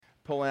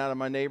pulling out of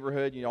my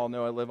neighborhood. You all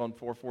know I live on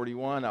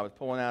 441. I was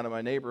pulling out of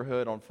my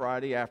neighborhood on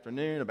Friday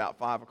afternoon about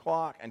 5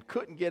 o'clock and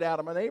couldn't get out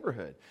of my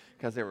neighborhood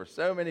because there were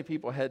so many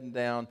people heading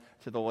down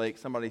to the lake.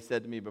 Somebody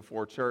said to me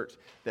before church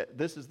that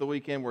this is the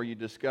weekend where you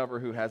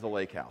discover who has a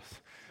lake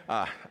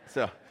house.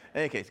 So, in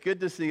any case, good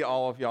to see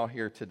all of y'all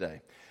here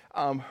today.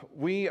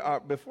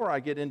 Before I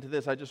get into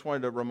this, I just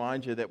wanted to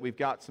remind you that we've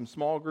got some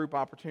small group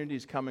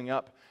opportunities coming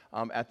up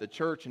at the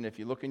church. And if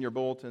you look in your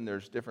bulletin,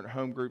 there's different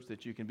home groups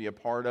that you can be a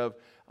part of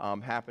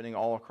happening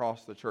all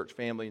across the church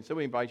family. And so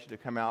we invite you to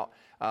come out.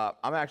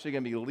 I'm actually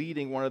going to be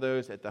leading one of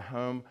those at the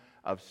home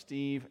of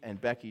Steve and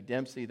Becky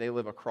Dempsey. They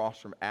live across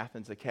from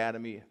Athens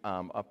Academy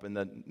up in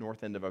the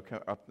north end of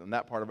up in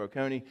that part of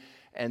Oconee.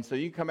 And so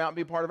you can come out and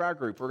be part of our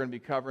group. We're going to be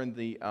covering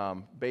the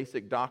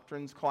basic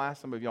doctrines class.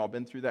 Some of y'all have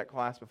been through that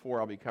class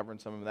before. I'll be covering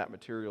some of that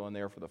material in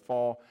there for the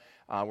fall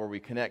where we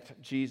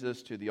connect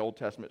Jesus to the Old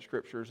Testament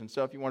scriptures. And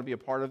so if you want to be a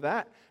part of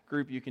that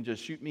group, you can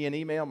just shoot me an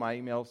email. My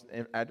email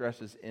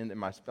addresses and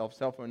my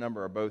cell phone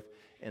number are both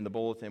in the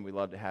bulletin. We'd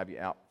love to have you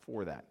out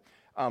for that.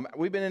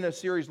 We've been in a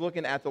series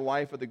looking at the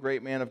life of the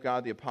great man of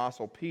God, the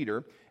Apostle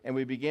Peter, and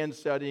we began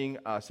studying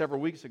several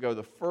weeks ago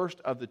the first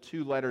of the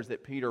two letters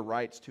that Peter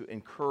writes to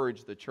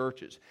encourage the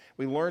churches.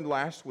 We learned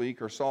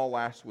saw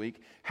last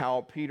week,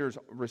 how Peter's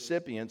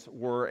recipients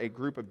were a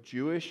group of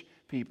Jewish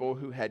people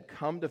who had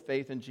come to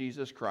faith in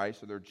Jesus Christ.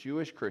 So they're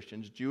Jewish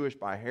Christians, Jewish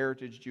by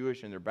heritage,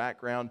 Jewish in their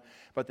background,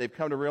 but they've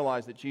come to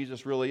realize that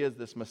Jesus really is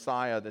this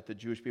Messiah that the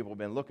Jewish people have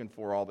been looking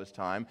for all this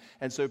time.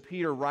 And so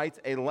Peter writes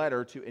a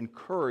letter to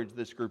encourage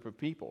this group of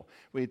people.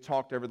 We had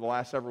talked over the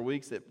last several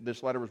weeks that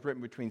this letter was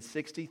written between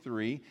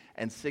 63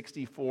 and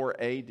 64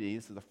 AD.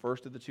 This is the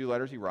first of the two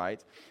letters he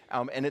writes.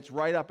 And it's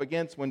right up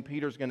against when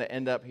Peter's going to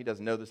end up, he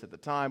doesn't know this at the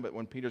time, but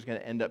when Peter's going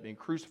to end up being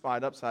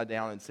crucified upside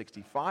down in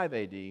 65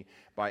 AD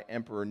by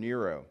Emperor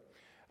Nero.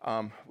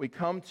 We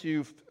come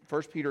to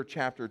 1 Peter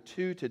chapter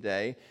 2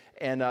 today,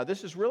 and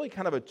this is really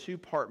kind of a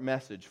two-part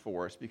message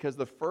for us, because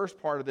the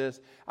first part of this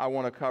I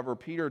want to cover,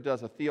 Peter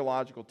does a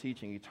theological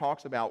teaching. He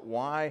talks about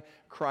why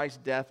Christ's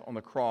death on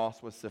the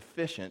cross was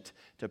sufficient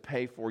to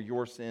pay for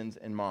your sins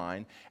and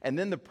mine, and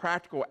then the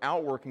practical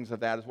outworkings of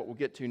that is what we'll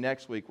get to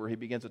next week, where he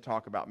begins to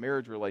talk about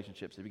marriage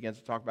relationships. He begins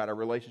to talk about our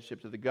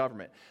relationship to the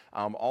government,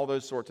 all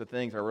those sorts of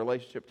things, our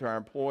relationship to our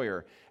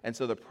employer, and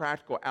so the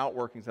practical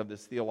outworkings of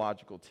this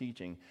theological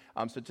teaching.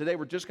 So today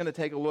we're just going to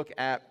take a look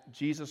at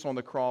Jesus on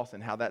the cross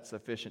and how that's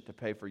sufficient to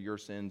pay for your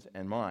sins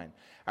and mine.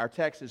 Our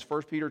text is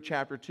 1 Peter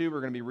chapter 2. We're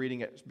going to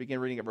be begin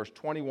reading at verse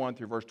 21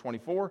 through verse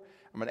 24.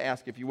 I'm going to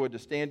ask if you would to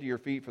stand to your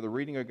feet for the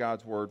reading of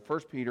God's word. 1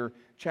 Peter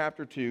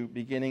chapter 2,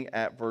 beginning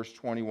at verse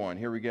 21.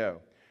 Here we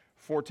go.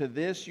 For to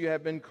this you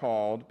have been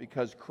called,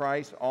 because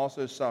Christ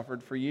also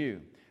suffered for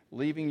you,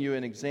 leaving you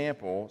an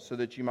example so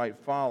that you might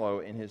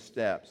follow in his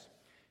steps.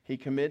 He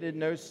committed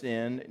no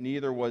sin,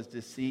 neither was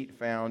deceit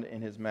found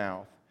in his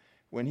mouth.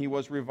 When he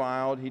was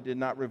reviled, he did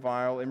not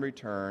revile in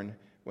return.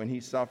 When he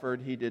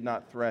suffered, he did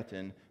not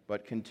threaten,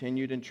 but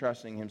continued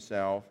entrusting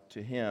himself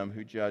to him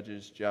who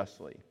judges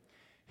justly.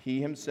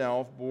 He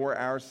himself bore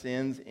our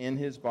sins in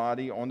his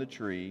body on the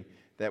tree,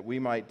 that we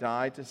might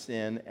die to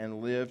sin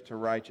and live to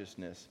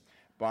righteousness.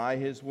 By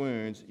his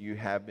wounds you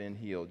have been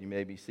healed. You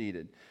may be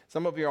seated.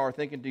 Some of you are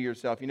thinking to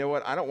yourself, you know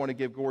what, I don't want to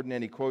give Gordon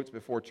any quotes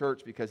before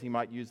church because he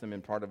might use them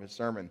in part of his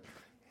sermon.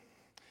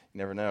 You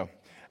never know.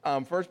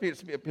 First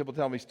Peter, people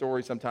tell me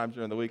stories sometimes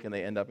during the week and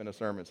they end up in a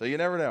sermon, so you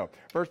never know.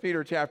 1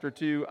 Peter chapter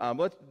 2,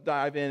 let's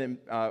dive in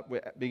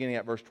beginning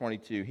at verse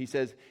 22. He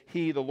says,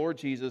 he, the Lord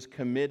Jesus,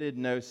 committed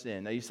no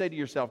sin. Now you say to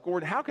yourself,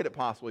 Gordon, how could it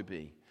possibly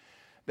be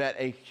that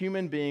a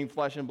human being,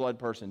 flesh and blood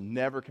person,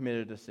 never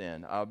committed a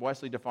sin?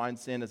 Wesley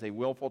defines sin as a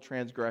willful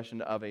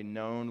transgression of a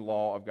known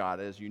law of God.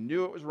 As you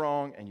knew it was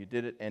wrong and you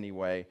did it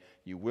anyway,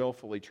 you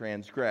willfully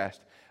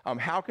transgressed.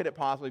 How could it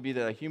possibly be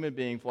that a human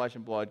being, flesh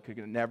and blood, could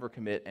never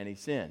commit any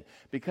sin?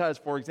 Because,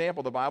 for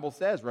example, the Bible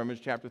says, Romans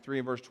chapter 3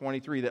 and verse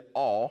 23, that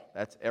all,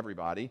 that's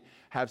everybody,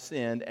 have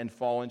sinned and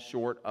fallen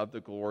short of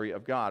the glory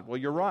of God. Well,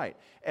 you're right.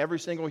 Every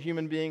single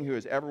human being who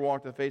has ever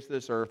walked the face of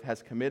this earth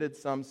has committed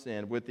some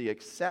sin, with the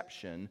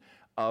exception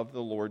of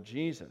the Lord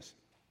Jesus.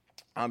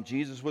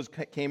 Jesus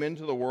came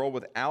into the world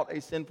without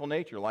a sinful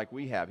nature like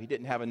we have. He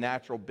didn't have a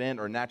natural bent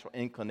or natural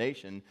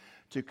inclination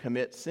to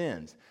commit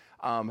sins.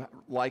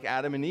 Like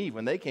Adam and Eve,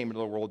 when they came into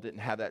the world, didn't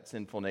have that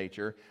sinful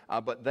nature,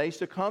 but they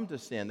succumbed to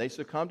sin. They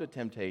succumbed to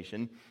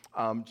temptation.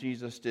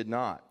 Jesus did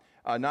not.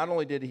 Not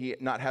only did he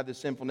not have the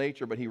sinful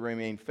nature, but he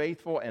remained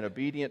faithful and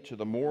obedient to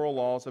the moral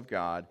laws of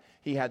God.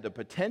 He had the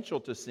potential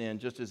to sin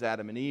just as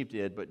Adam and Eve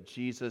did, but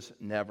Jesus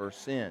never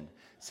sinned.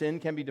 Sin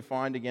can be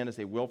defined again as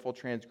a willful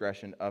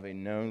transgression of a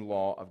known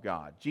law of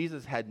God.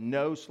 Jesus had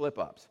no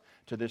slip-ups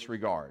to this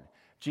regard.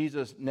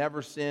 Jesus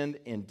never sinned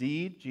in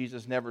deed.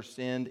 Jesus never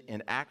sinned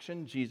in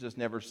action. Jesus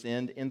never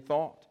sinned in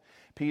thought.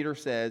 Peter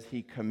says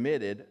he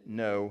committed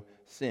no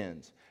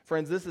sins.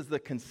 Friends, this is the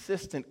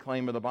consistent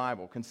claim of the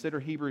Bible. Consider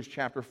Hebrews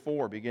chapter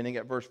 4, beginning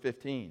at verse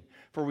 15.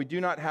 For we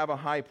do not have a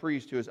high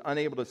priest who is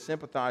unable to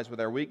sympathize with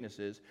our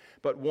weaknesses,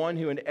 but one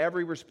who in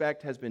every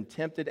respect has been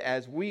tempted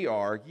as we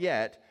are,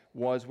 yet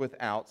was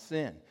without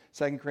sin.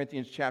 2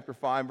 Corinthians chapter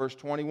 5, verse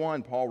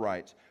 21, Paul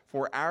writes,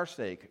 "For our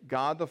sake,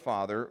 God the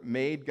Father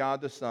made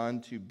God the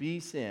Son to be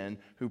sin,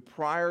 who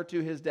prior to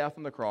his death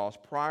on the cross,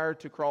 prior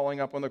to crawling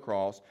up on the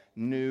cross,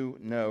 knew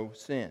no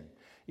sin."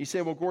 You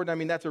say, well, Gordon, I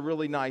mean, that's a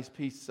really nice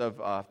piece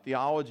of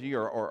theology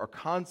or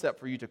concept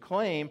for you to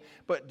claim,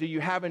 but do you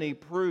have any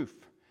proof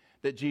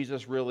that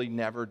Jesus really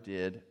never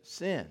did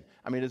sin?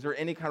 I mean, is there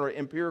any kind of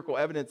empirical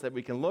evidence that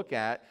we can look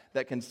at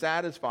that can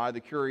satisfy the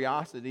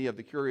curiosity of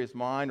the curious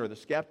mind or the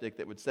skeptic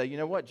that would say, you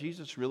know what,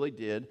 Jesus really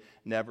did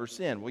never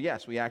sin? Well,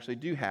 yes, we actually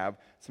do have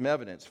some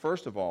evidence.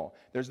 First of all,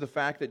 there's the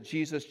fact that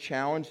Jesus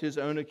challenged his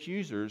own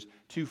accusers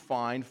to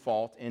find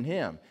fault in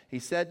him. He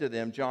said to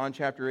them, John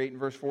chapter 8 and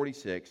verse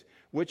 46,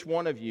 "Which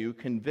one of you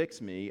convicts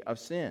me of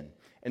sin?"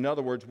 In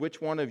other words,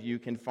 which one of you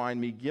can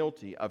find me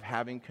guilty of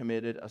having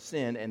committed a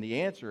sin? And the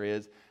answer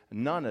is,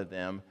 none of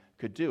them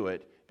could do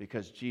it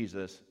because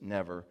Jesus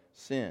never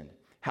sinned.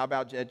 How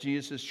about at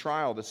Jesus'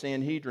 trial? The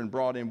Sanhedrin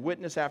brought in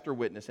witness after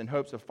witness in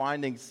hopes of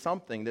finding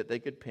something that they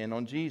could pin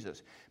on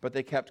Jesus, but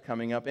they kept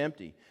coming up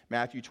empty.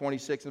 Matthew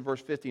 26 and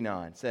verse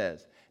 59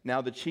 says,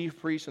 "Now the chief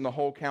priests and the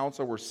whole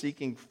council were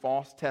seeking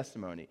false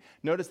testimony."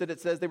 Notice that it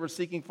says they were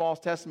seeking false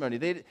testimony.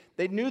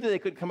 They knew that they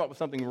couldn't come up with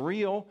something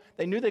real.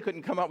 They knew they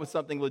couldn't come up with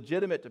something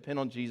legitimate to pin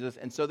on Jesus,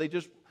 and so they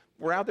just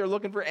were out there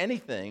looking for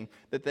anything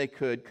that they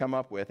could come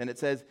up with. And it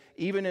says,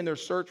 even in their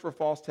search for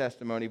false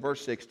testimony,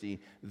 verse 60,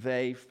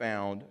 they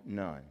found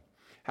none.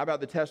 How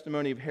about the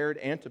testimony of Herod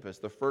Antipas,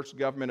 the first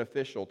government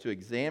official to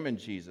examine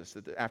Jesus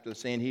after the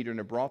Sanhedrin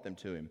had brought them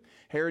to him?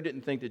 Herod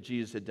didn't think that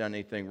Jesus had done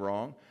anything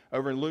wrong.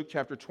 Over in Luke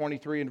chapter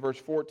 23 and verse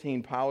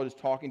 14, Pilate is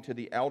talking to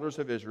the elders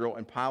of Israel,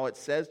 and Pilate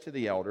says to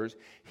the elders,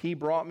 "He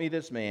brought me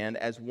this man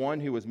as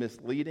one who was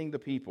misleading the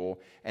people,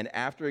 and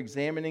after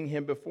examining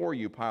him before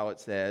you,"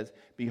 Pilate says,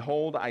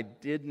 "behold, I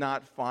did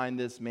not find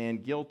this man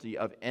guilty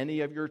of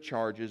any of your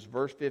charges."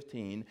 Verse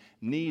 15,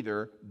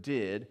 neither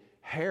did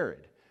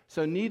Herod.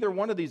 So neither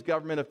one of these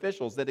government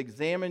officials that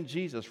examined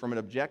Jesus from an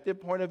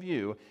objective point of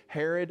view,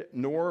 Herod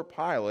nor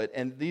Pilate,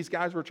 and these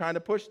guys were trying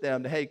to push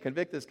them to, hey,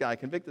 convict this guy,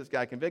 convict this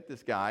guy, convict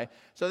this guy.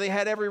 So they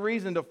had every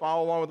reason to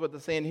follow along with what the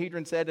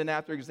Sanhedrin said, and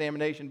after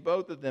examination,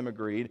 both of them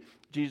agreed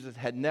Jesus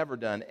had never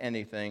done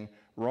anything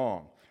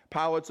wrong.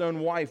 Pilate's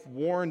own wife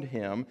warned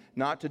him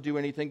not to do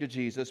anything to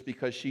Jesus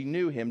because she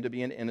knew him to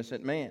be an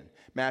innocent man.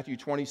 Matthew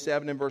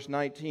 27 and verse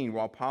 19,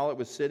 while Pilate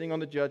was sitting on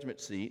the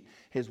judgment seat,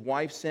 his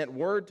wife sent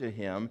word to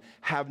him,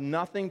 "Have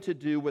nothing to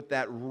do with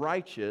that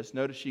righteous,"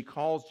 notice she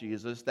calls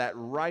Jesus, "that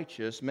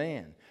righteous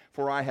man,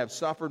 for I have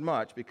suffered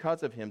much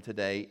because of him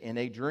today in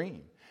a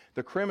dream."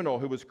 The criminal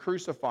who was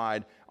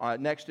crucified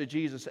next to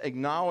Jesus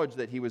acknowledged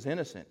that he was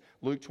innocent.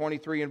 Luke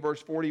 23 and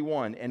verse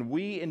 41, "And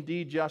we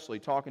indeed justly,"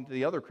 talking to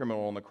the other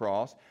criminal on the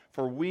cross,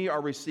 "for we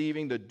are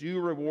receiving the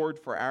due reward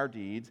for our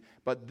deeds,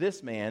 but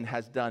this man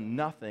has done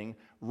nothing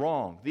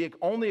wrong." The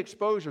only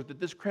exposure that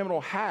this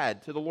criminal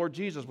had to the Lord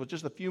Jesus was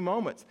just a few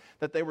moments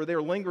that they were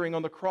there lingering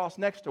on the cross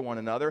next to one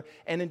another.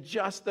 And in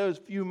just those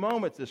few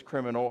moments, this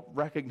criminal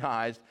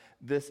recognized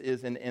this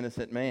is an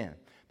innocent man.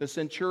 The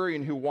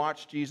centurion who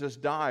watched Jesus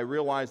die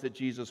realized that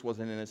Jesus was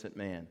an innocent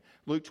man.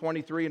 Luke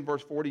 23 and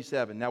verse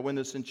 47, "Now when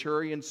the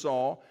centurion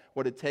saw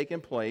what had taken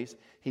place,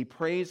 he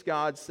praised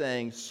God,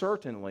 saying,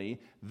 'Certainly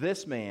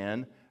this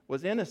man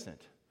was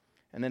innocent.'"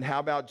 And then how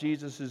about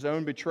Jesus'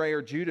 own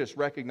betrayer, Judas,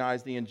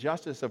 recognized the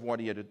injustice of what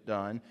he had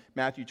done.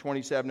 Matthew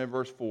 27 and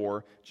verse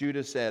 4,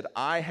 Judas said,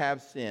 "I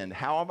have sinned."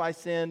 How have I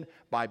sinned?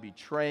 By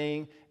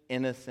betraying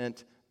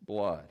innocent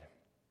blood.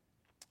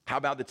 How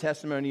about the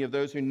testimony of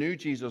those who knew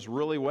Jesus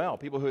really well,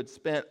 people who had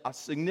spent a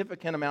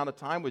significant amount of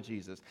time with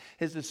Jesus?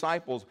 His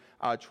disciples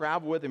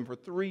traveled with him for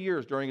 3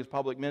 years during his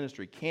public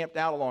ministry, camped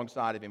out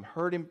alongside of him,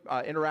 heard him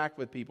interact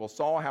with people,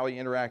 saw how he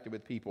interacted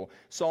with people,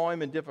 saw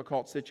him in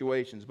difficult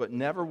situations, but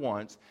never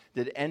once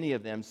did any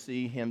of them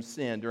see him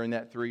sin during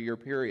that 3-year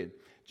period.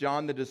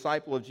 John, the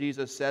disciple of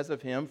Jesus, says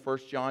of him,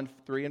 1 John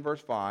 3 and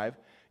verse 5,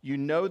 "You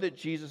know that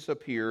Jesus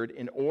appeared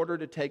in order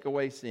to take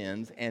away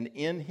sins, and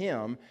in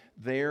him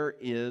there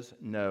is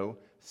no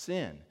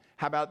sin."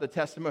 How about the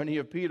testimony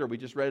of Peter? We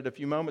just read it a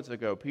few moments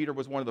ago. Peter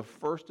was one of the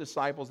first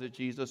disciples that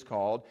Jesus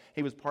called.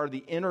 He was part of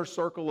the inner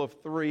circle of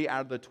 3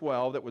 out of the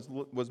 12 that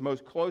was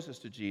most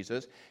closest to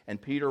Jesus. And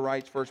Peter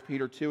writes, 1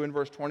 Peter 2 and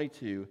verse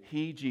 22,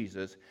 "He,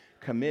 Jesus,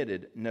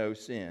 committed no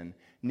sin,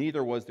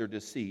 neither was there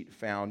deceit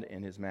found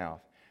in his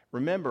mouth."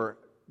 Remember,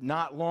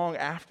 not long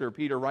after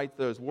Peter writes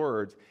those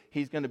words,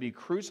 he's going to be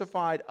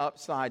crucified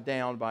upside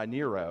down by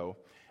Nero.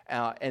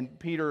 And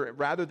Peter,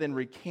 rather than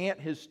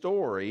recant his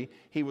story,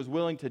 he was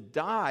willing to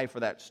die for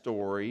that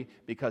story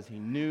because he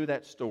knew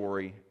that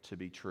story to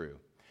be true.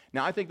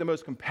 Now, I think the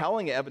most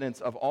compelling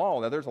evidence of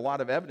all, now there's a lot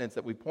of evidence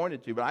that we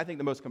pointed to, but I think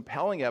the most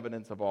compelling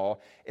evidence of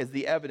all is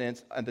the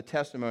evidence and the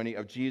testimony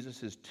of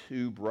Jesus'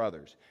 2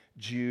 brothers,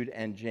 Jude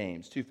and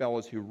James, 2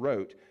 fellows who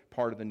wrote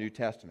part of the New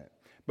Testament.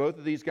 Both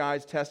of these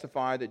guys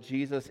testify that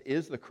Jesus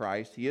is the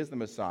Christ, he is the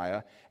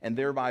Messiah, and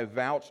thereby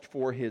vouched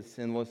for his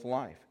sinless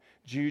life.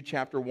 Jude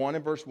chapter 1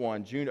 and verse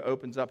 1, Jude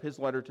opens up his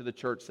letter to the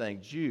church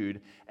saying,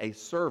 "Jude, a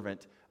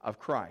servant of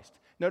Christ."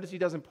 Notice he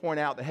doesn't point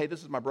out that, hey,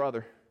 this is my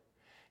brother.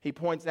 He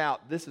points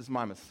out, this is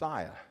my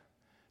Messiah.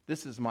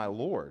 This is my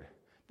Lord.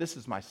 This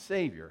is my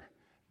Savior.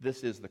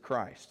 This is the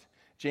Christ.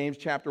 James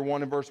chapter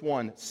 1 and verse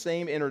 1,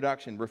 same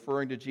introduction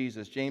referring to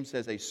Jesus. James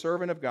says, a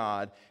servant of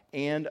God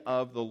and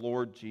of the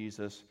Lord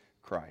Jesus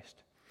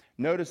Christ.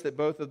 Notice that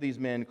both of these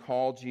men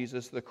call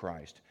Jesus the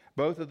Christ.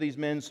 Both of these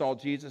men saw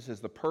Jesus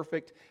as the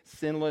perfect,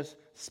 sinless,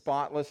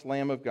 spotless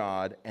Lamb of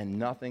God and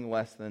nothing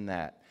less than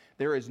that.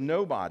 There is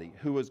nobody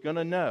who was going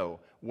to know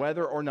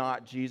whether or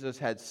not Jesus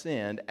had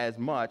sinned as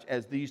much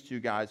as these two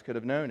guys could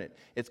have known it.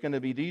 It's going to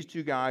be these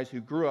two guys who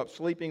grew up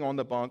sleeping on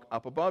the bunk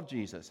up above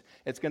Jesus.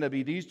 It's going to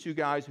be these two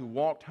guys who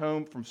walked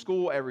home from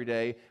school every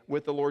day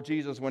with the Lord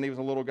Jesus when he was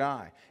a little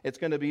guy. It's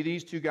going to be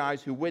these two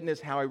guys who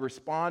witnessed how he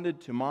responded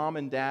to mom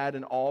and dad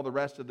and all the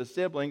rest of the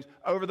siblings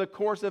over the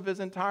course of his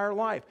entire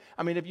life.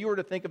 I mean, if you were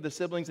to think of the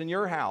siblings in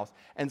your house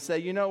and say,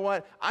 you know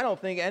what, I don't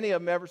think any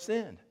of them ever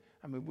sinned.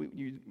 I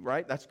mean,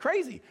 right? That's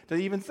crazy to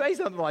even say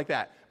something like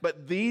that.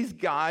 But these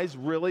guys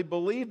really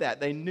believed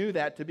that. They knew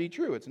that to be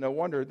true. It's no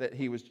wonder that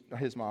he was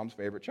his mom's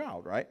favorite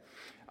child, right?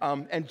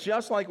 And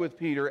just like with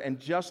Peter and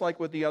just like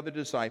with the other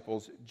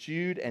disciples,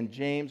 Jude and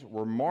James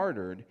were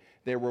martyred.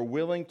 They were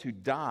willing to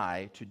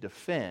die to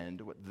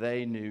defend what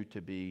they knew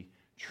to be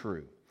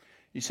true.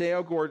 You say,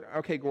 oh, Gordon,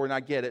 okay, Gordon, I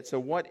get it. So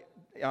what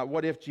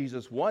if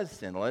Jesus was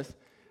sinless?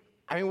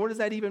 I mean, what does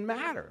that even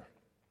matter?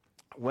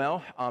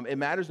 Well, it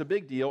matters a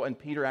big deal, and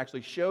Peter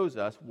actually shows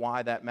us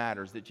why that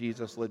matters, that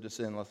Jesus lived a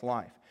sinless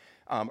life.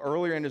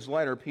 Earlier in his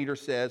letter, Peter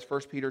says,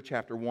 1 Peter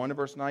chapter 1 and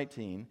verse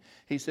 19,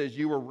 he says,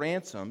 you were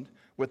ransomed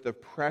with the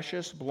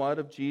precious blood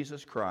of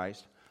Jesus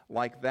Christ,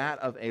 like that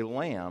of a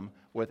lamb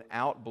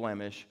without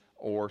blemish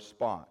or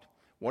spot.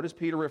 What is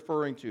Peter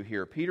referring to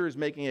here? Peter is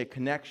making a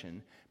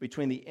connection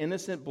between the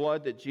innocent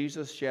blood that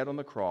Jesus shed on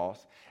the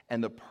cross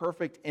and the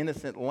perfect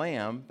innocent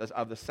lamb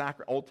of the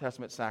Old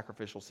Testament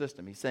sacrificial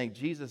system. He's saying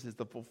Jesus is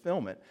the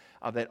fulfillment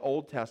of that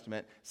Old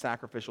Testament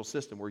sacrificial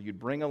system where you'd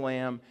bring a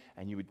lamb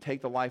and you would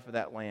take the life of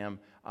that lamb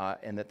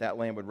and that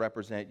lamb would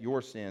represent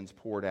your sins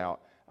poured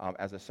out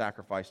as a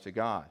sacrifice to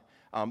God.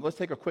 Let's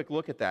take a quick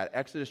look at that.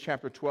 Exodus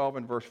chapter 12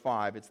 and verse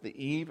 5. It's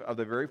the eve of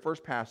the very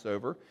first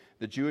Passover.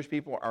 The Jewish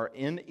people are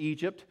in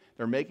Egypt.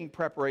 They're making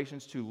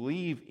preparations to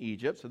leave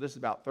Egypt. So this is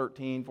about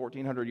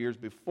 1,400 years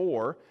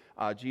before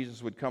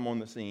Jesus would come on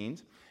the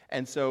scenes.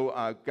 And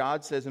so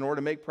God says in order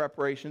to make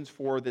preparations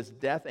for this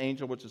death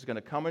angel, which is going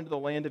to come into the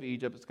land of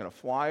Egypt, it's going to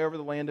fly over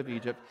the land of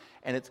Egypt,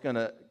 and it's going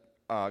to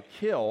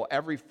kill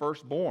every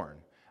firstborn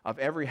of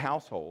every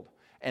household.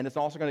 And it's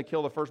also going to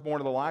kill the firstborn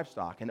of the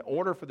livestock. In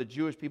order for the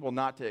Jewish people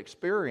not to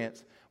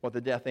experience what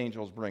the death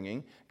angel is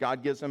bringing,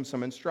 God gives them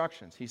some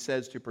instructions. He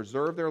says to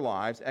preserve their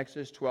lives,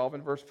 Exodus 12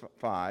 and verse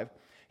 5,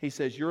 he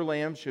says, your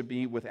lamb should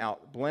be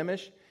without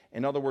blemish.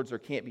 In other words, there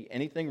can't be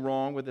anything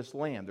wrong with this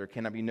lamb. There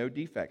cannot be no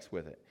defects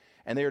with it.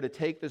 And they are to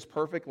take this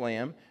perfect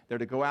lamb. They're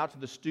to go out to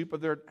the stoop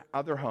of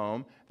their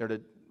home. They're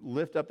to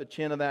lift up the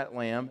chin of that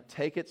lamb,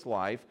 take its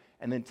life,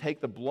 and then take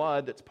the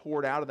blood that's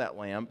poured out of that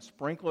lamb,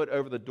 sprinkle it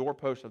over the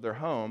doorpost of their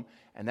home,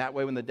 and that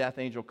way when the death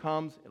angel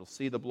comes, it'll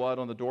see the blood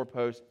on the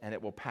doorpost, and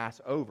it will pass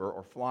over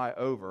or fly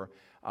over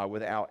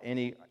without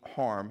any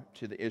harm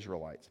to the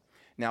Israelites.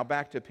 Now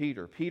back to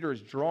Peter. Peter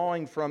is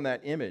drawing from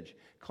that image,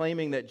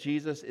 claiming that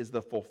Jesus is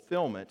the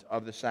fulfillment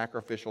of the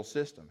sacrificial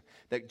system,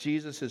 that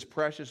Jesus'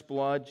 precious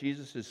blood,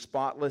 Jesus'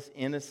 spotless,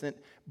 innocent,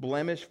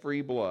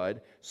 blemish-free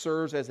blood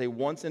serves as a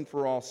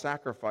once-and-for-all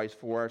sacrifice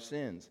for our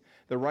sins.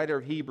 The writer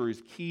of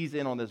Hebrews keys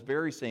in on this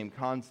very same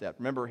concept.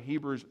 Remember,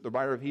 the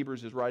writer of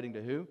Hebrews is writing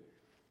to who?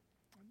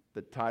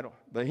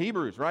 The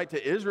Hebrews, right?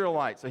 To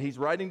Israelites. So he's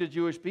writing to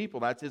Jewish people.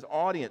 That's his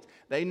audience.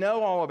 They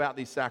know all about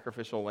these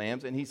sacrificial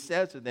lambs. And he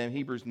says to them,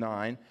 Hebrews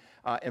 9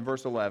 and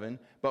verse 11,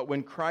 but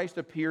when Christ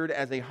appeared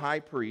as a high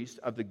priest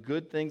of the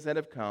good things that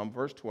have come,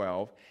 verse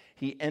 12,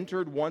 he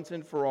entered once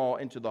and for all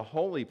into the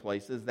holy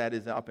places, that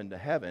is up into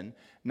heaven,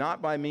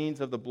 not by means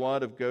of the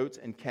blood of goats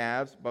and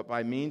calves, but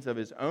by means of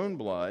his own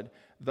blood,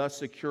 thus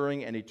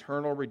securing an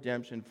eternal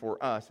redemption for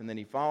us. And then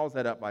he follows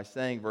that up by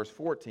saying, verse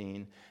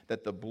 14,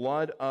 that the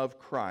blood of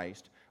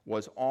Christ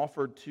was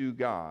offered to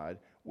God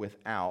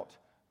without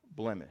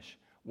blemish.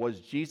 Was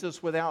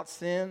Jesus without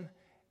sin?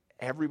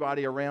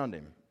 Everybody around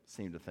him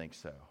seemed to think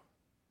so.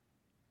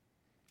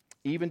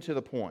 Even to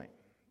the point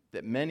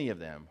that many of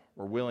them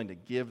were willing to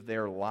give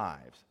their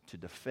lives to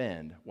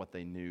defend what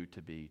they knew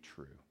to be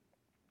true.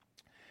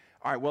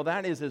 All right, well,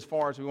 that is as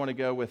far as we want to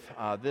go with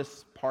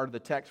this part of the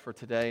text for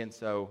today. And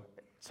so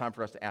it's time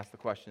for us to ask the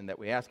question that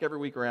we ask every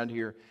week around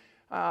here.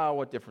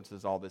 What difference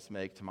does all this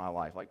make to my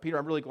life? Like Peter,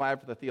 I'm really glad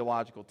for the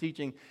theological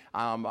teaching.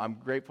 I'm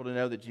grateful to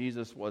know that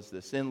Jesus was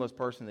the sinless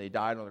person, that he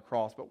died on the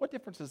cross. But what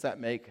difference does that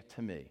make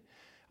to me?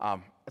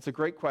 That's a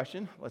great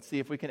question. Let's see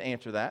if we can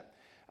answer that.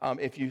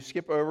 If you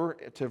skip over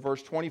to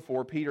verse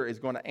 24, Peter is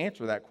going to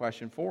answer that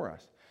question for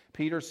us.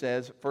 Peter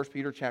says, 1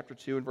 Peter chapter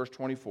 2 and verse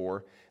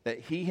 24, that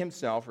he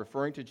himself,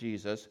 referring to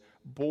Jesus,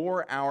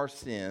 bore our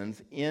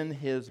sins in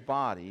his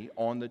body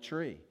on the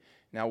tree.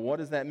 Now, what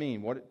does that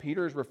mean? What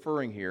Peter is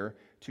referring here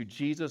to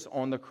Jesus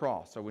on the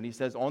cross. So when he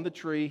says on the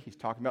tree, he's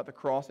talking about the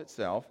cross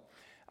itself.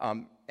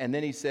 And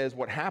then he says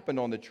what happened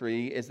on the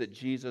tree is that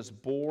Jesus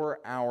bore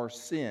our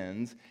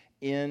sins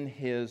in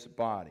his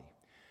body.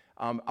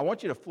 I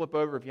want you to flip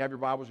over, if you have your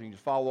Bibles, you can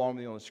just follow along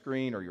with me on the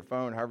screen or your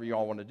phone, however you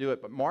all want to do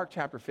it. But Mark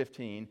chapter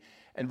 15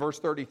 and verse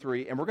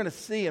 33, and we're going to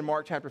see in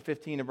Mark chapter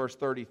 15 and verse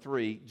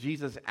 33,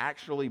 Jesus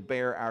actually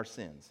bare our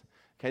sins.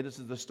 Okay, this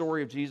is the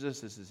story of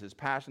Jesus. This is his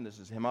passion. This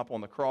is him up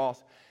on the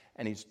cross.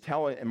 And he's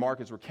telling, and Mark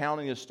is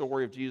recounting the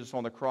story of Jesus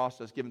on the cross,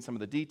 just giving some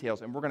of the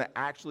details. And we're going to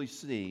actually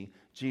see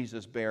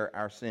Jesus bear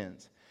our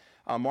sins.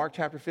 Mark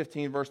chapter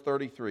 15, verse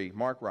 33,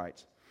 Mark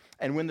writes,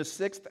 "And when the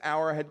 6th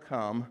hour had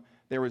come,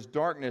 there was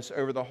darkness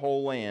over the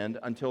whole land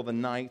until the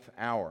 9th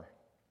hour."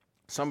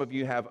 Some of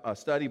you have a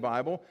study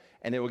Bible,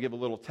 and it will give a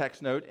little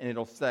text note, and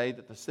it'll say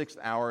that the 6th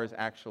hour is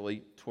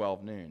actually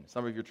 12 noon.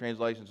 Some of your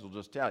translations will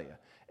just tell you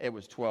it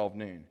was 12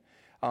 noon.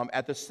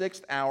 At the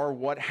 6th hour,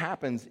 what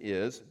happens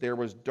is there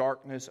was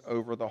darkness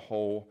over the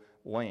whole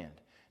land.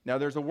 Now,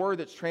 there's a word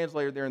that's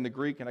translated there in the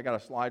Greek, and I got a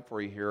slide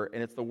for you here,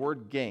 and it's the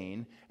word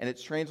gain, and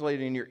it's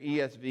translated in your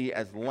ESV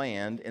as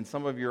land. In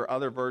some of your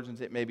other versions,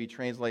 it may be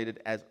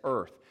translated as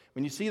earth.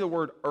 When you see the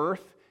word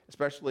earth,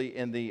 especially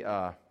in the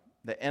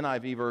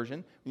NIV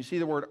version, when you see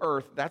the word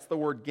earth, that's the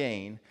word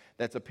gain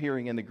that's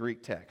appearing in the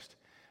Greek text.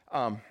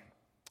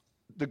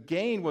 The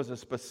gain was a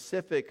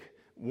specific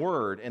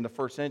word in the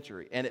first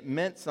century, and it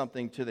meant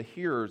something to the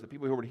hearers, the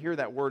people who would hear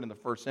that word in the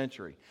first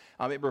century.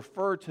 It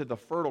referred to the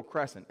Fertile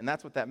Crescent, and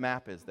that's what that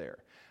map is there.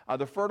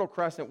 The Fertile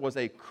Crescent was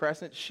a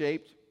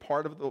crescent-shaped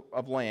part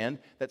of land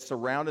that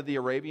surrounded the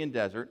Arabian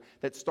desert,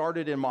 that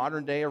started in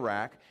modern-day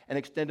Iraq and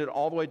extended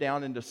all the way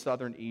down into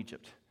southern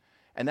Egypt.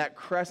 And that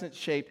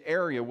crescent-shaped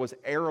area was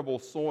arable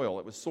soil.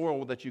 It was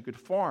soil that you could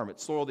farm.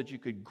 It's soil that you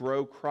could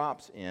grow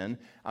crops in.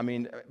 I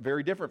mean,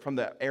 very different from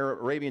the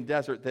Arabian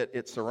desert that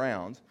it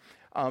surrounds.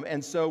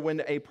 And so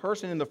when a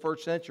person in the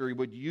first century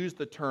would use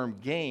the term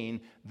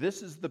gain,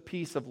 this is the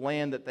piece of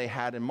land that they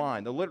had in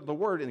mind. The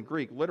word in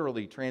Greek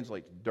literally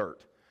translates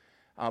dirt.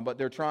 But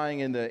they're trying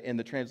in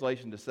the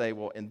translation to say,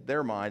 well, in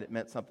their mind, it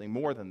meant something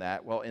more than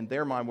that. Well, in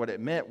their mind, what it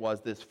meant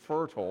was this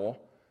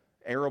fertile,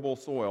 arable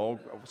soil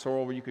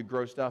where you could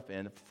grow stuff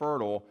in,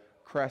 fertile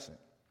crescent.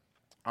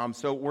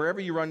 So wherever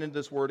you run into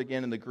this word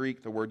again in the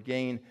Greek, the word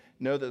gain,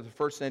 know that the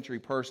first century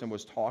person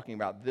was talking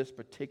about this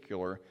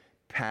particular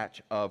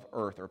patch of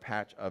earth or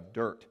patch of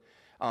dirt.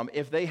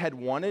 If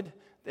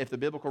the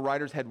biblical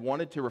writers had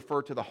wanted to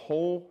refer to the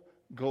whole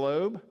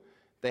globe,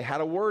 they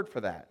had a word for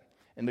that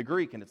in the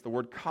Greek, and it's the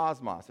word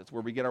cosmos. It's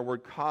where we get our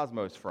word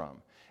cosmos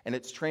from. And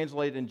it's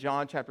translated in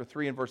John chapter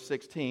 3 and verse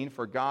 16,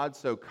 "For God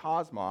so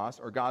cosmos,"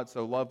 or God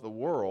so loved the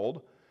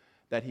world,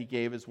 "that he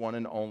gave his one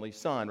and only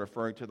Son,"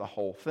 referring to the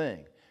whole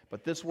thing.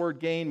 But this word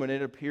gain, when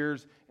it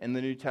appears in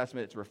the New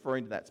Testament, it's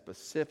referring to that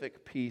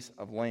specific piece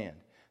of land.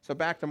 So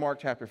back to Mark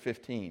chapter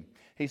 15.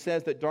 He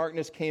says that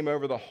darkness came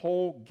over the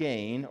whole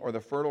gain, or the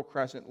Fertile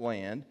Crescent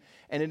land,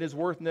 and it is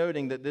worth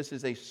noting that this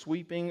is a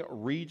sweeping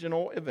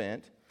regional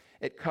event.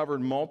 It covered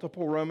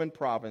multiple Roman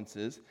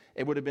provinces.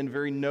 It would have been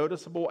very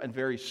noticeable and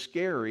very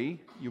scary,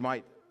 you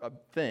might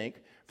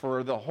think,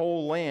 for the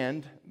whole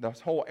land, this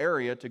whole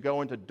area, to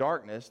go into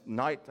darkness.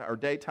 Night or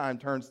daytime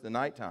turns to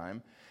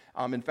nighttime.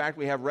 In fact,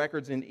 we have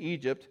records in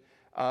Egypt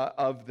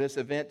of this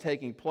event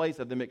taking place,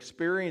 of them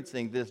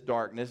experiencing this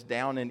darkness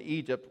down in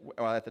Egypt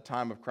at the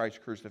time of Christ's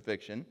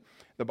crucifixion.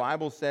 The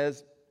Bible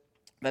says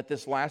that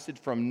this lasted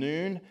from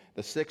noon,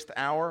 the 6th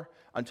hour,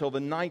 until the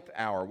 9th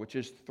hour, which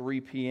is 3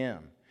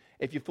 p.m.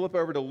 If you flip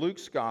over to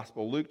Luke's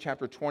gospel, Luke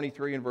chapter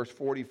 23 and verse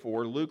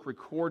 44, Luke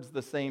records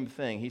the same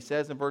thing. He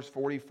says in verse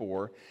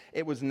 44,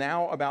 "It was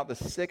now about the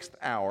 6th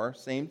hour,"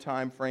 same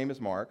time frame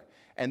as Mark,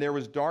 "and there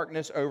was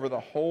darkness over the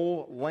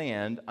whole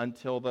land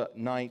until the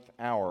 9th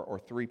hour," or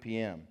 3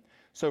 p.m.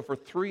 So for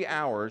 3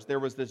 hours,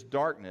 there was this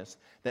darkness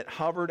that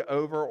hovered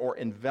over or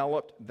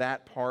enveloped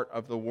that part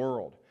of the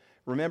world.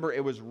 Remember,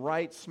 it was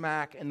right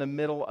smack in the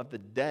middle of the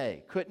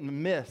day.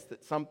 Couldn't miss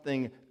that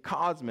something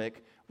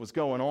cosmic was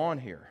going on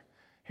here.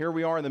 Here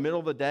we are in the middle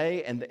of the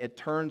day, and it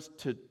turns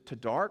to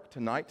dark, to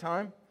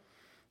nighttime.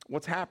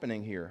 What's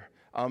happening here?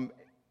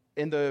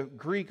 In the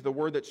Greek, the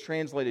word that's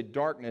translated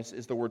darkness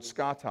is the word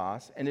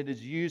skatos, and it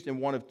is used in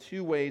one of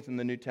two ways in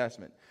the New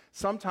Testament.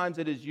 Sometimes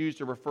it is used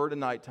to refer to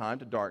nighttime,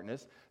 to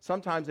darkness.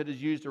 Sometimes it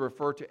is used to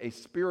refer to a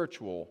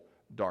spiritual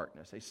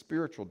darkness,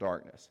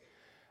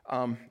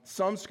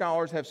 Some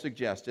scholars have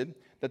suggested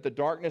that the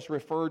darkness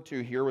referred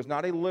to here was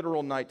not a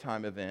literal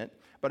nighttime event,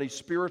 but a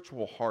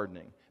spiritual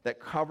hardening that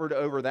covered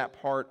over that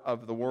part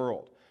of the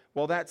world.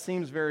 Well, that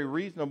seems very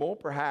reasonable,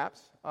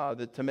 perhaps,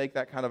 to make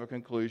that kind of a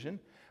conclusion.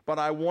 But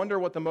I wonder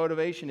what the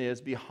motivation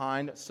is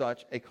behind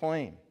such a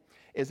claim.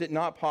 Is it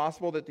not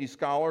possible that these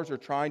scholars are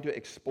trying to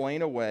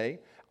explain away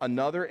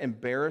another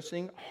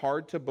embarrassing,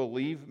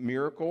 hard-to-believe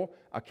miracle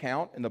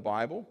account in the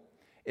Bible?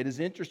 It is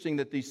interesting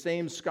that these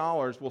same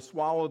scholars will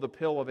swallow the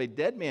pill of a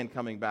dead man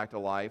coming back to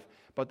life,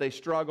 but they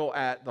struggle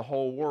at the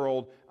whole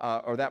world,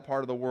 or that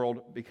part of the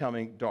world,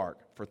 becoming dark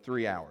for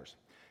 3 hours.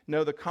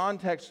 No, the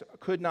context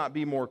could not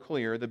be more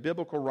clear. The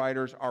biblical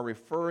writers are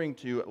referring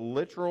to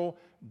literal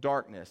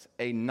darkness,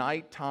 a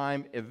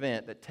nighttime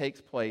event that takes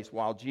place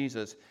while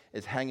Jesus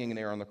is hanging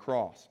there on the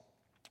cross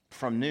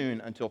from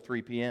noon until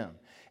 3 p.m.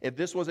 If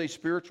this was a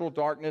spiritual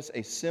darkness,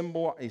 a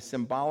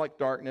symbolic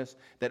darkness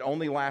that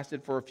only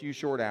lasted for a few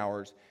short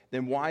hours,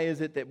 then why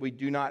is it that we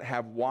do not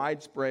have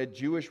widespread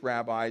Jewish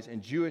rabbis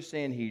and Jewish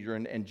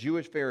Sanhedrin and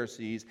Jewish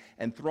Pharisees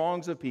and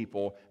throngs of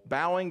people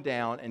bowing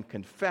down and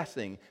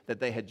confessing that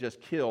they had just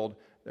killed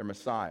their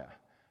Messiah?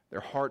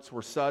 Their hearts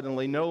were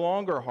suddenly no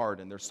longer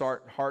hardened.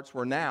 Their hearts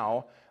were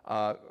now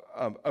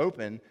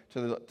open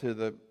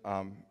to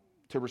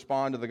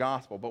respond to the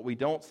gospel, but we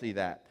don't see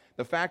that.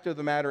 The fact of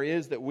the matter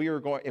is that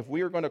if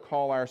we are going to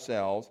call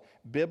ourselves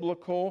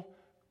biblical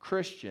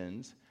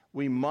Christians,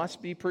 we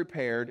must be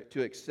prepared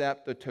to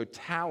accept the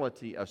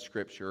totality of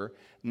Scripture,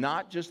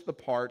 not just the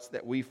parts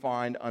that we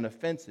find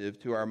unoffensive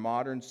to our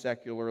modern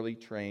secularly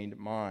trained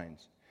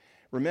minds.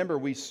 Remember,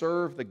 we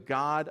serve the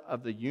God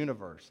of the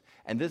universe,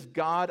 and this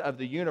God of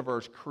the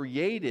universe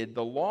created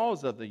the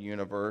laws of the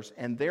universe,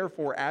 and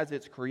therefore, as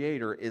its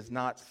creator, is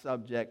not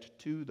subject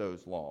to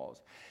those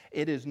laws.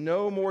 It is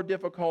no more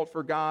difficult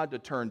for God to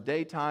turn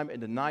daytime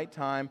into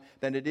nighttime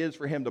than it is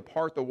for him to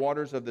part the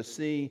waters of the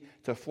sea,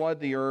 to flood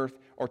the earth,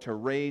 or to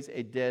raise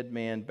a dead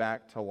man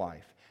back to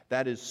life.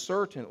 That is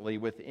certainly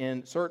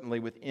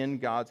within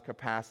God's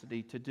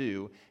capacity to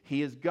do.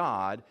 He is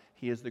God.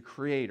 He is the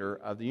creator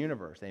of the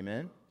universe.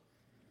 Amen?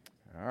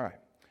 All right.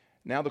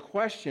 Now the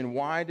question,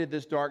 why did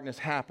this darkness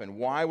happen?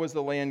 Why was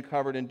the land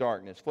covered in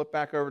darkness? Flip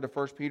back over to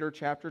 1 Peter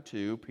chapter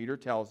 2. Peter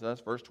tells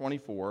us, verse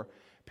 24,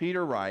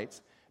 Peter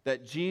writes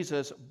that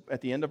Jesus,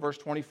 at the end of verse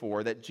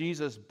 24, that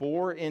Jesus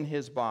bore in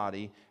his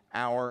body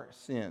our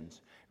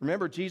sins.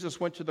 Remember, Jesus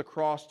went to the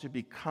cross to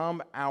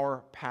become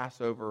our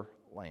Passover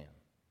lamb.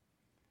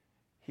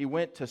 He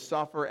went to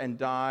suffer and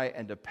die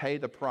and to pay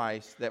the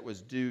price that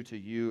was due to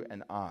you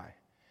and I.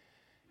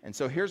 And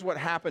so here's what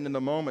happened in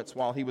the moments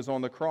while he was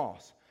on the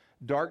cross.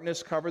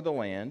 Darkness covered the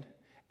land,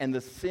 and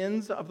the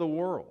sins of the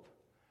world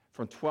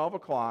from 12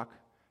 o'clock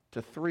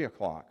to 3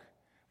 o'clock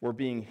were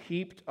being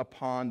heaped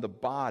upon the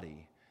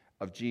body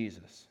of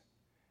Jesus.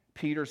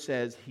 Peter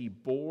says he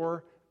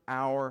bore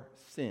our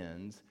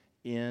sins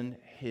in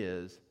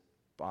his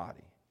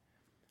body.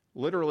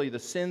 Literally, the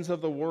sins of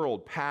the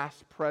world,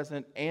 past,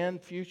 present, and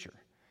future,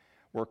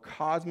 were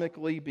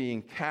cosmically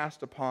being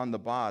cast upon the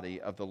body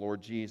of the Lord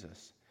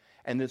Jesus.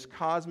 And this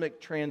cosmic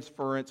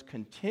transference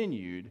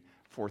continued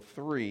for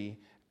 3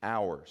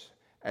 hours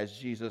as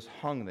Jesus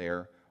hung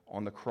there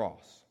on the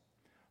cross.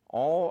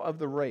 All of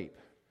the rape,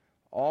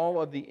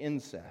 all of the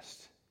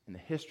incest in the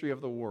history of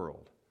the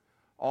world,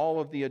 all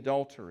of the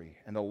adultery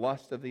and the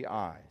lust of the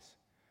eyes,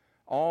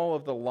 all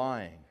of the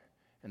lying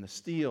and the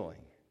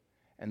stealing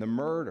and the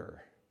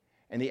murder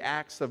and the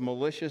acts of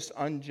malicious,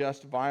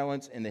 unjust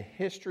violence in the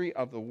history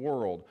of the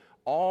world,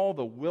 all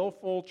the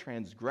willful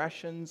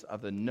transgressions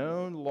of the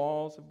known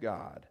laws of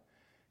God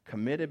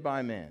committed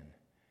by men,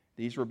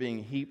 these were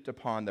being heaped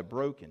upon the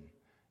broken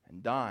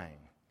and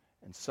dying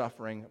and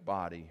suffering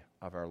body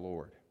of our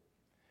Lord.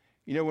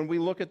 You know, when we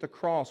look at the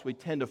cross, we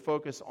tend to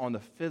focus on the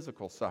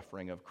physical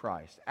suffering of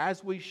Christ,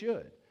 as we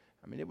should.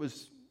 I mean, it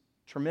was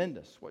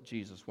tremendous what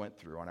Jesus went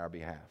through on our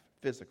behalf,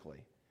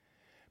 physically.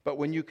 But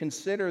when you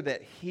consider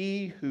that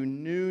he who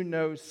knew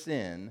no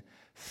sin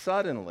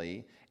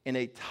suddenly, in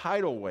a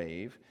tidal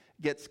wave,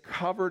 gets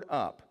covered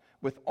up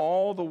with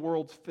all the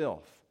world's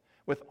filth,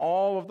 with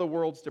all of the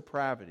world's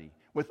depravity,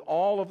 with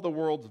all of the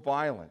world's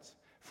violence,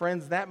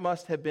 friends, that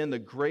must have been the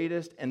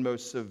greatest and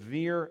most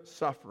severe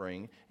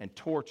suffering and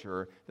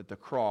torture that the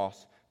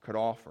cross could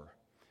offer.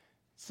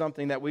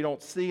 Something that we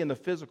don't see in the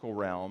physical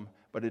realm,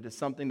 but it is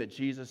something that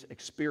Jesus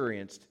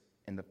experienced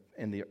in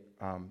the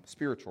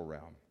spiritual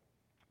realm.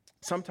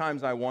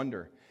 Sometimes I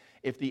wonder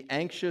if the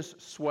anxious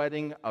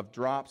sweating of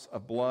drops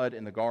of blood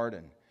in the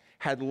garden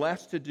had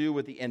less to do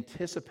with the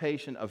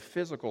anticipation of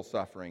physical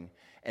suffering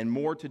and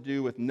more to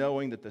do with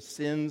knowing that the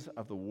sins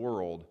of the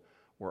world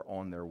were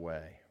on their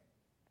way.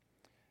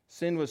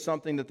 Sin was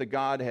something that the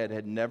Godhead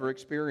had never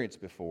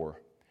experienced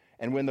before.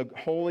 And when the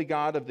holy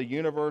God of the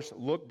universe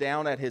looked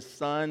down at his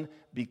Son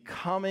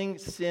becoming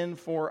sin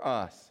for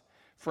us,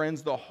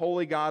 friends, the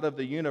holy God of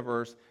the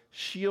universe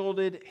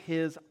shielded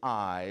his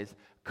eyes,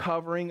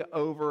 covering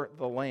over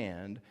the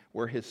land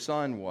where his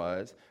Son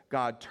was.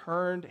 God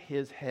turned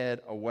his head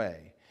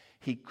away.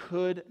 He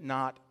could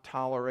not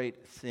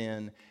tolerate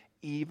sin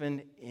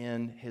even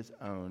in his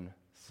own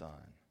Son.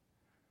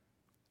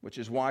 Which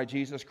is why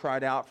Jesus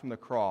cried out from the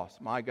cross,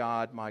 my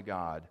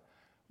God,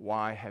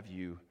 why have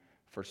you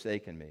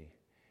forsaken me?"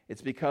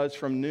 It's because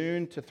from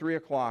noon to 3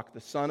 o'clock,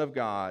 the Son of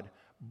God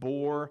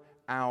bore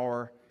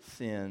our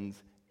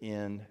sins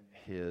in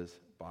his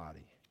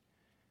body.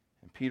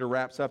 And Peter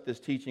wraps up this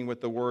teaching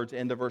with the words,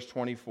 end of verse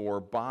 24,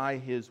 "By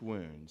his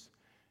wounds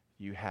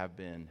you have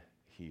been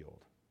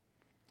healed."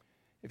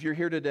 If you're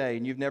here today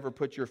and you've never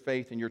put your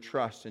faith and your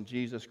trust in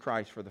Jesus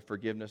Christ for the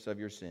forgiveness of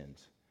your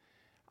sins,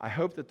 I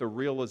hope that the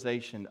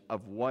realization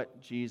of what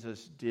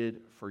Jesus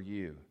did for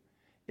you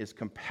is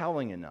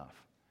compelling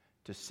enough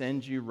to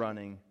send you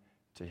running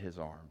to his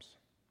arms.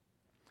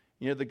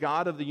 You know, the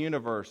God of the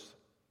universe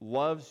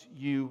loves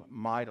you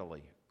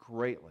mightily,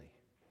 greatly,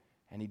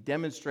 and he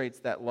demonstrates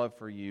that love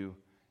for you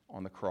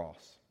on the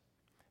cross.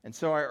 And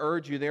so I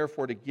urge you,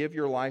 therefore, to give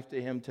your life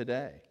to him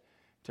today,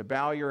 to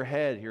bow your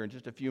head here in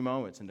just a few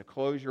moments, and to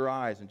close your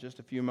eyes in just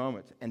a few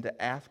moments, and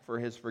to ask for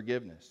his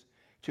forgiveness,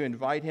 to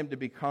invite him to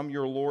become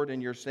your Lord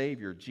and your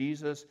Savior.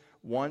 Jesus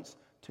wants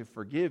to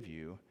forgive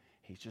you.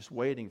 He's just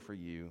waiting for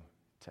you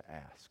to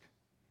ask.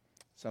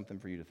 Something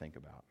for you to think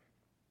about.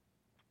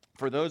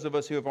 For those of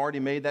us who have already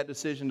made that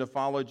decision to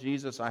follow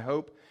Jesus, I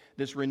hope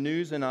this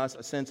renews in us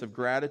a sense of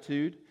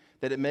gratitude,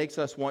 that it makes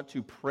us want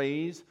to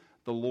praise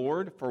the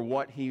Lord for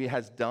what he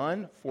has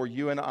done for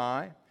you and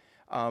I,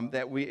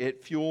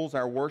 it fuels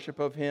our worship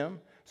of him,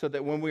 so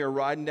that when we are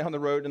riding down the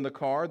road in the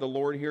car, the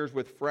Lord hears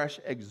with fresh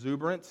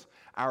exuberance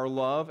our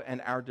love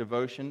and our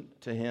devotion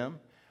to him.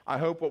 I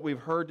hope what we've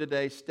heard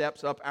today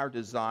steps up our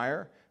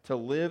desire to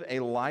live a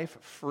life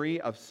free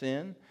of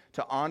sin,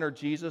 to honor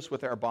Jesus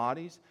with our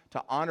bodies,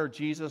 to honor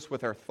Jesus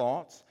with our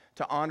thoughts,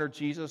 to honor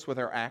Jesus with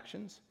our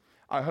actions.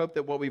 I hope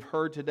that what we've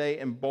heard today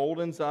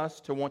emboldens us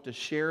to want to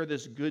share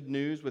this good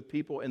news with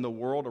people in the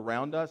world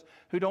around us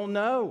who don't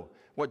know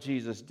what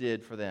Jesus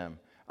did for them,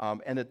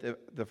 and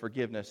that the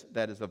forgiveness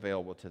that is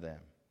available to them.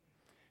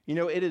 You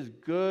know, it is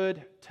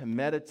good to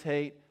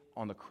meditate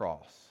on the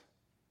cross.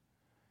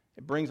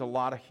 It brings a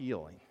lot of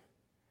healing.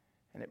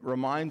 And it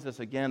reminds us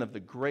again of the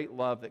great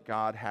love that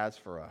God has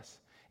for us.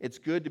 It's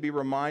good to be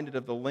reminded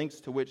of the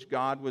lengths to which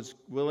God was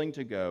willing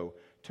to go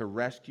to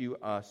rescue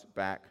us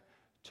back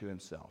to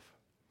himself.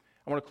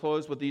 I want to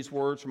close with these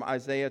words from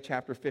Isaiah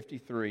chapter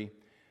 53.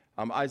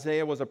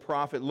 Isaiah was a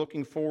prophet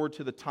looking forward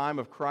to the time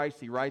of Christ.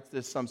 He writes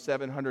this some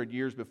 700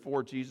 years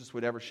before Jesus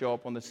would ever show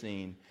up on the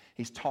scene.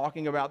 He's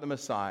talking about the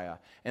Messiah.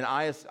 And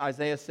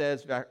Isaiah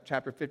says,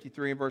 chapter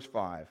 53 and verse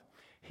 5,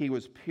 he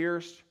was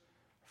pierced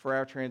for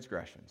our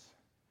transgressions.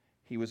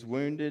 He was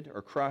wounded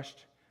or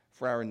crushed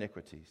for our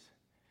iniquities.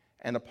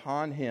 And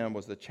upon him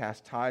was the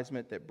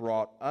chastisement that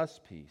brought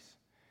us peace.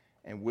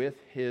 And with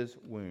his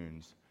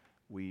wounds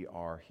we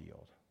are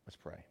healed. Let's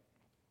pray.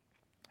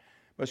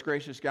 Most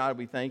gracious God,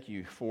 we thank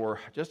you for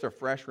just a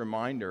fresh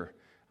reminder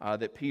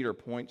that Peter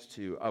points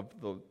to of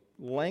the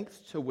lengths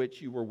to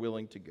which you were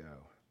willing to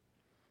go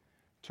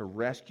to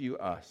rescue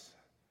us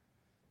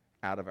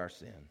out of our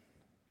sin.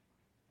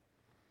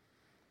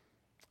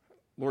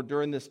 Lord,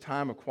 during this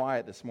time of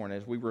quiet this morning,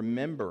 as we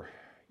remember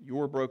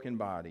your broken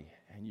body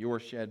and your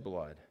shed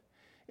blood,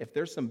 if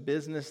there's some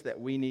business that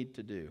we need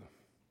to do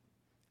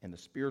in the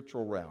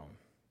spiritual realm,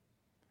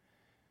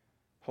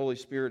 Holy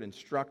Spirit,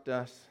 instruct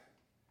us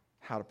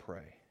how to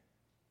pray.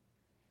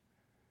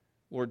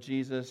 Lord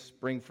Jesus,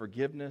 bring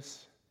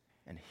forgiveness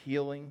and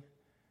healing,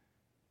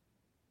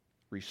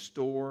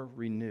 restore,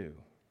 renew.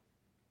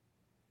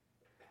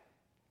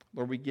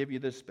 Lord, we give you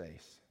this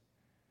space,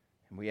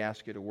 and we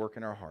ask you to work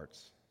in our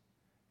hearts.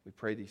 We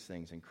pray these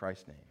things in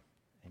Christ's name.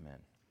 Amen.